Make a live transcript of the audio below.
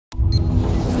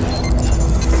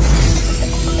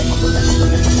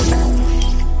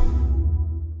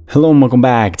Hello and welcome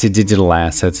back to Digital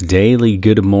Assets Daily.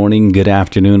 Good morning, good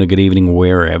afternoon, or good evening,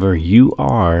 wherever you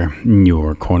are in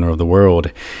your corner of the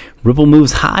world. Ripple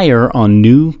moves higher on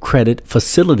new credit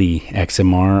facility,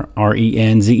 XMR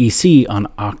RENZEC, on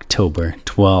October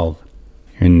 12.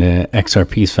 And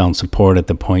XRP's found support at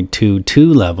the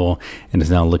 0.22 level and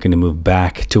is now looking to move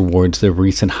back towards the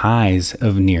recent highs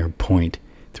of near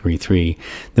 0.33.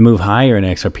 The move higher in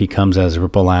XRP comes as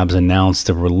Ripple Labs announced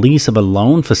the release of a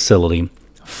loan facility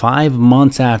 5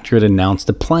 months after it announced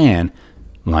a plan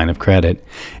line of credit,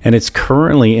 and it's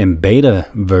currently in beta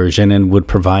version and would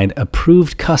provide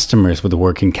approved customers with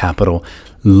working capital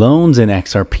loans in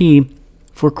XRP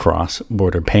for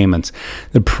cross-border payments.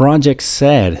 The project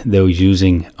said those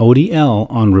using ODL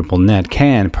on RippleNet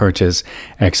can purchase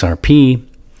XRP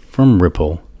from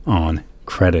Ripple on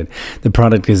credit. The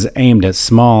product is aimed at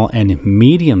small and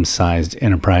medium-sized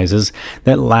enterprises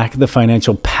that lack the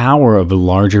financial power of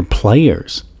larger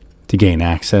players to gain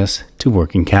access to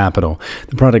working capital.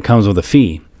 The product comes with a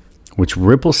fee, which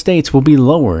Ripple states will be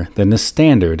lower than the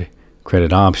standard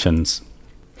credit options.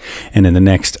 And in the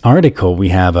next article, we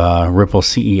have a Ripple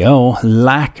CEO,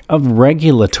 lack of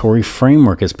regulatory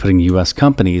framework is putting U.S.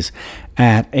 companies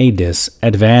at a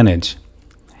disadvantage.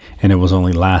 And it was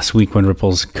only last week when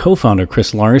Ripple's co-founder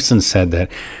Chris Larson said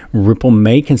that Ripple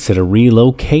may consider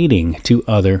relocating to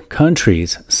other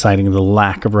countries, citing the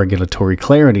lack of regulatory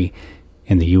clarity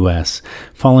in the U.S.,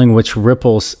 following which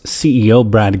Ripple's CEO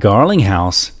Brad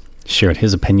Garlinghouse shared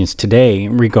his opinions today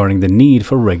regarding the need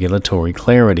for regulatory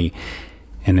clarity.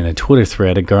 And in a Twitter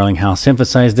thread, Garlinghouse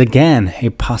emphasized again a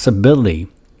possibility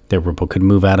that Ripple could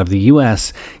move out of the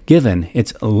U.S. given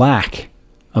its lack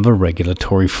of a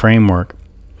regulatory framework.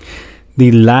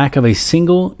 The lack of a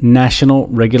single national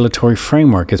regulatory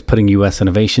framework is putting U.S.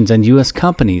 innovations and U.S.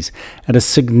 companies at a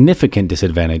significant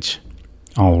disadvantage.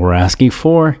 All we're asking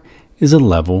for is a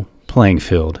level playing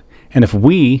field. And if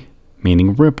we,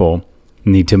 meaning Ripple,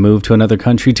 need to move to another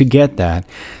country to get that,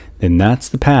 then that's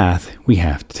the path we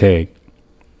have to take.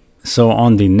 So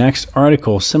on the next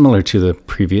article, similar to the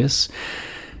previous,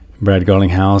 Brad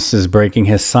Garlinghouse is breaking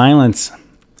his silence,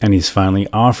 and he's finally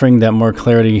offering that more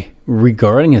clarity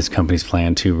regarding his company's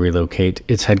plan to relocate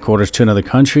its headquarters to another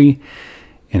country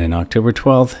in an October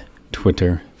 12th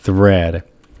Twitter thread.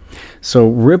 So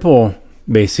Ripple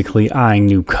basically eyeing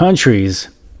new countries,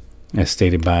 as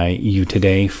stated by You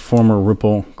Today. Former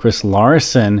Ripple Chris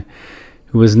Larson,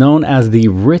 who is known as the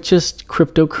richest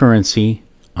cryptocurrency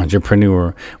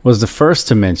entrepreneur, was the first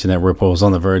to mention that Ripple was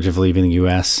on the verge of leaving the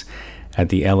U.S. at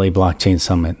the LA Blockchain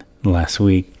Summit last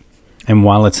week. And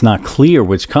while it's not clear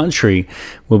which country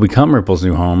will become Ripple's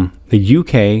new home, the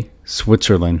UK,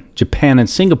 Switzerland, Japan, and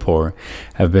Singapore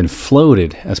have been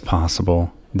floated as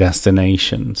possible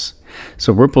destinations.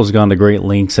 So Ripple's gone to great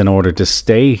lengths in order to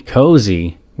stay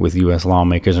cozy with U.S.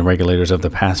 lawmakers and regulators over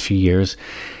the past few years,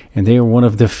 and they are one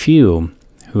of the few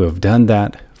who have done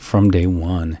that from day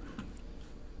one.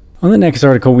 On the next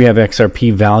article, we have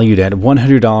XRP valued at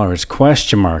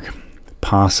 $100 ?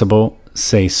 Possible,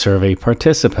 say survey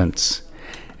participants.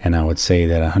 And I would say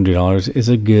that $100 is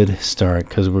a good start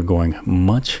because we're going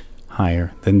much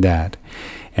higher than that.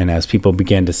 And as people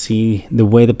begin to see the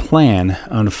way the plan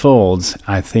unfolds,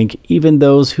 I think even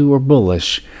those who are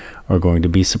bullish are going to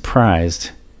be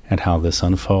surprised at how this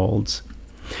unfolds.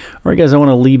 All right, guys, I want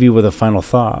to leave you with a final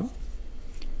thought.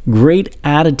 Great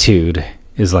attitude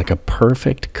is like a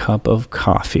perfect cup of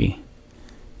coffee.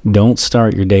 Don't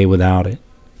start your day without it.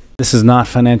 This is not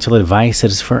financial advice.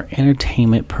 It is for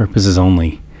entertainment purposes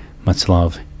only. Much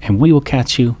love, and we will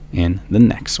catch you in the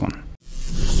next one.